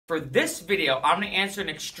For this video, I'm going to answer an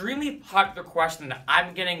extremely popular question that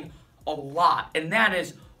I'm getting a lot, and that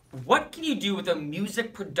is, what can you do with a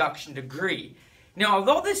music production degree? Now,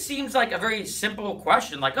 although this seems like a very simple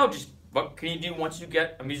question, like, oh, just what can you do once you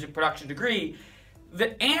get a music production degree?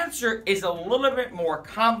 The answer is a little bit more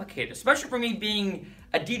complicated, especially for me being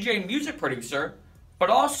a DJ and music producer, but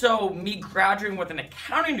also me graduating with an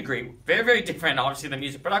accounting degree, very, very different, obviously, than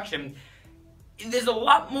music production. There's a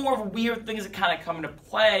lot more of weird things that kind of come into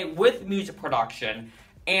play with music production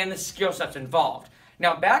and the skill sets involved.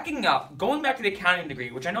 Now, backing up, going back to the accounting degree,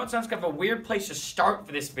 which I know it sounds kind of a weird place to start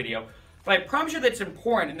for this video, but I promise you that it's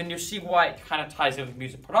important, and then you'll see why it kind of ties in with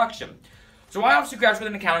music production. So I obviously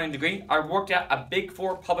graduated with an accounting degree. I worked at a Big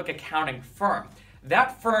Four public accounting firm.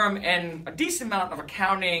 That firm and a decent amount of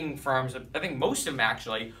accounting firms, I think most of them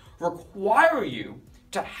actually, require you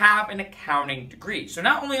to have an accounting degree. So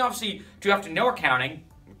not only obviously do you have to know accounting,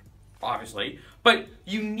 obviously, but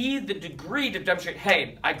you need the degree to demonstrate,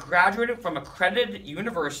 hey, I graduated from a accredited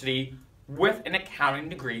university with an accounting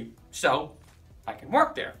degree, so I can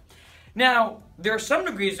work there. Now, there are some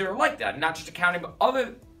degrees that are like that, not just accounting, but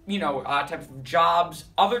other, types of jobs,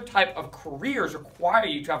 other type of careers require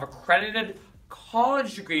you to have accredited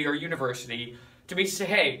college degree or university to be say,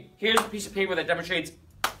 hey, here's a piece of paper that demonstrates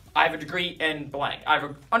I have a degree in blank. I have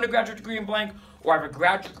an undergraduate degree in blank, or I have a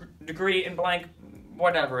graduate degree in blank,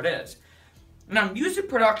 whatever it is. Now, music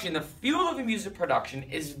production, the field of music production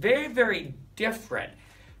is very, very different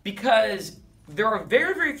because there are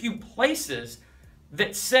very, very few places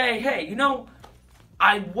that say, hey,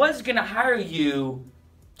 I was going to hire you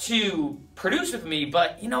to produce with me,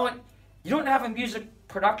 but you know what? You don't have a music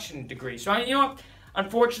production degree. So,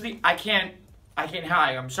 unfortunately, I can't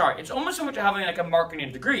hire you. I'm sorry. It's almost so much having like a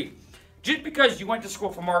marketing degree. Just because you went to school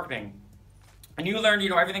for marketing and you learned,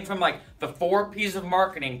 everything from like the 4 P's of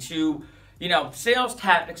marketing to, sales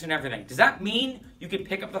tactics and everything. Does that mean you could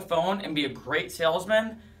pick up the phone and be a great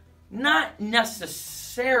salesman? Not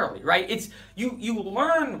necessarily, right? It's you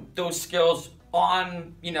learn those skills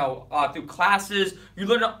on, through classes. You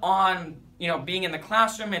learn it on, being in the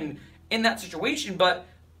classroom and in that situation, but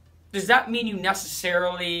does that mean you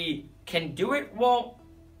necessarily can do it? Well,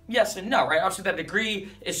 yes and no, right? Obviously, that degree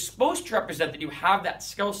is supposed to represent that you have that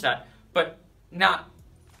skill set, but not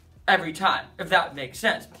every time, if that makes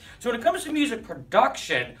sense. So when it comes to music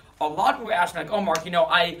production, a lot of people ask me, like, oh, Mark,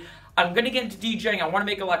 I'm going to get into DJing. I want to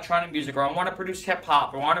make electronic music, or I want to produce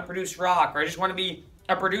hip-hop, or I want to produce rock, or I just want to be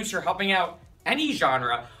a producer helping out any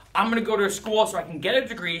genre. I'm going to go to a school so I can get a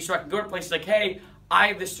degree, so I can go to places like, hey, I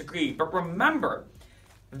have this degree. But remember,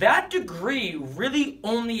 that degree really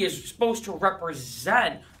only is supposed to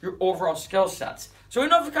represent your overall skill sets. So I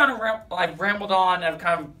know I've rambled on, I've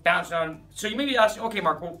kind of bounced on. So you may be asking, okay,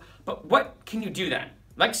 Mark, well, but what can you do then?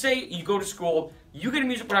 Like, say you go to school, you get a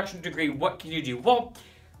music production degree, what can you do? Well,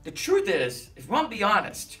 the truth is, if you want to be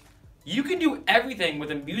honest, you can do everything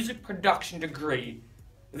with a music production degree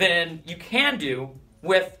than you can do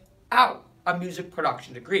without a music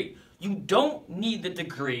production degree. You don't need the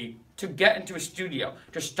degree to get into a studio,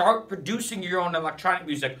 to start producing your own electronic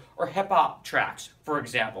music or hip-hop tracks, for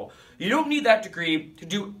example. You don't need that degree to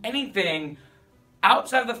do anything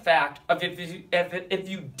outside of the fact of if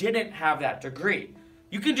you didn't have that degree.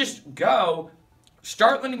 You can just go,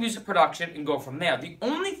 start learning music production, and go from there. The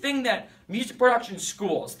only thing that music production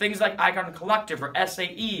schools, things like Icon Collective or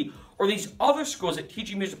SAE, or these other schools that teach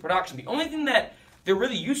you music production, the only thing that they're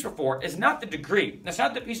really useful for is not the degree. That's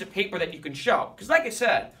not the piece of paper that you can show. Because like I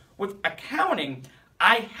said, with accounting,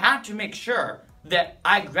 I had to make sure that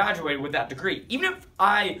I graduated with that degree. Even if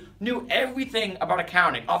I knew everything about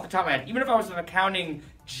accounting off the top of my head, even if I was an accounting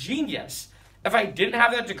genius, if I didn't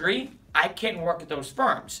have that degree, I can't work at those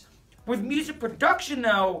firms. With music production,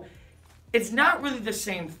 though, it's not really the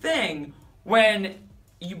same thing. When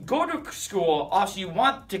you go to school, also you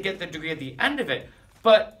want to get the degree at the end of it,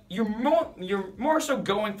 but you're more so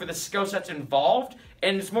going for the skill sets involved,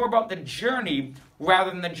 and it's more about the journey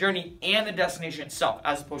rather than the journey and the destination itself,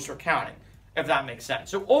 as opposed to accounting, if that makes sense.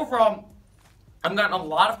 So overall, I'm getting a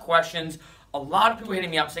lot of questions, a lot of people hitting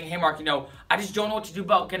me up saying, hey, Mark, I just don't know what to do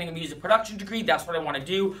about getting a music production degree. That's what I want to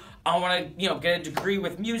do. I want to, get a degree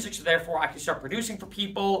with music, so therefore I can start producing for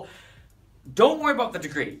people. Don't worry about the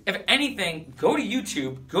degree. If anything, go to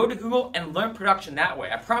YouTube, go to Google, and learn production that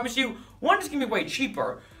way. I promise you, 1, it's going to be way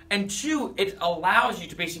cheaper, and 2, it allows you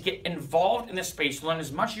to basically get involved in the space, learn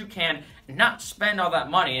as much as you can, and not spend all that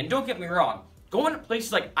money. And don't get me wrong, going to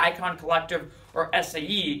places like Icon Collective or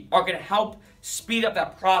SAE are going to help speed up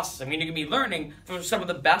that process. I mean, you're going to be learning from some of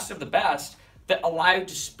the best that allow you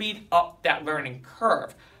to speed up that learning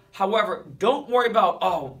curve. However, don't worry about,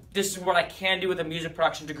 oh, this is what I can do with a music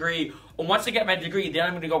production degree, or once I get my degree, then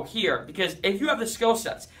I'm going to go here. Because if you have the skill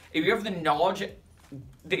sets, if you have the knowledge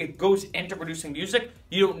that goes into producing music,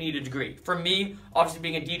 you don't need a degree. For me, obviously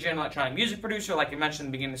being a DJ and electronic music producer, like I mentioned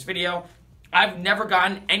in the beginning of this video, I've never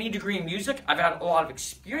gotten any degree in music. I've had a lot of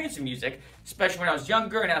experience in music, especially when I was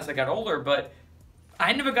younger and as I got older, but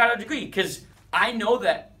I never got a degree because I know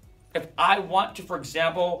that if I want to, for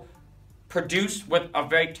example, produce with a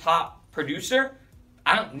very top producer,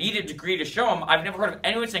 I don't need a degree to show them. I've never heard of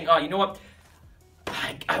anyone saying, oh, you know what,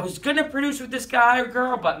 I was going to produce with this guy or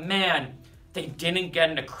girl, but man, they didn't get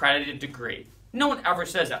an accredited degree. No one ever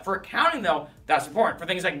says that. For accounting, though, that's important. For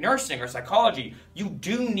things like nursing or psychology, you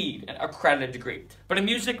do need an accredited degree. But in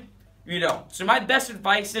music, you don't. So my best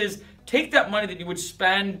advice is take that money that you would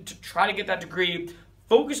spend to try to get that degree,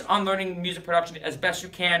 focus on learning music production as best you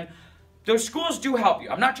can. Those schools do help you.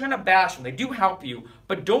 I'm not trying to bash them. They do help you.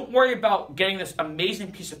 But don't worry about getting this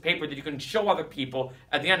amazing piece of paper that you can show other people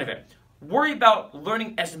at the end of it. Worry about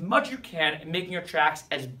learning as much as you can and making your tracks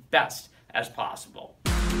as best as possible.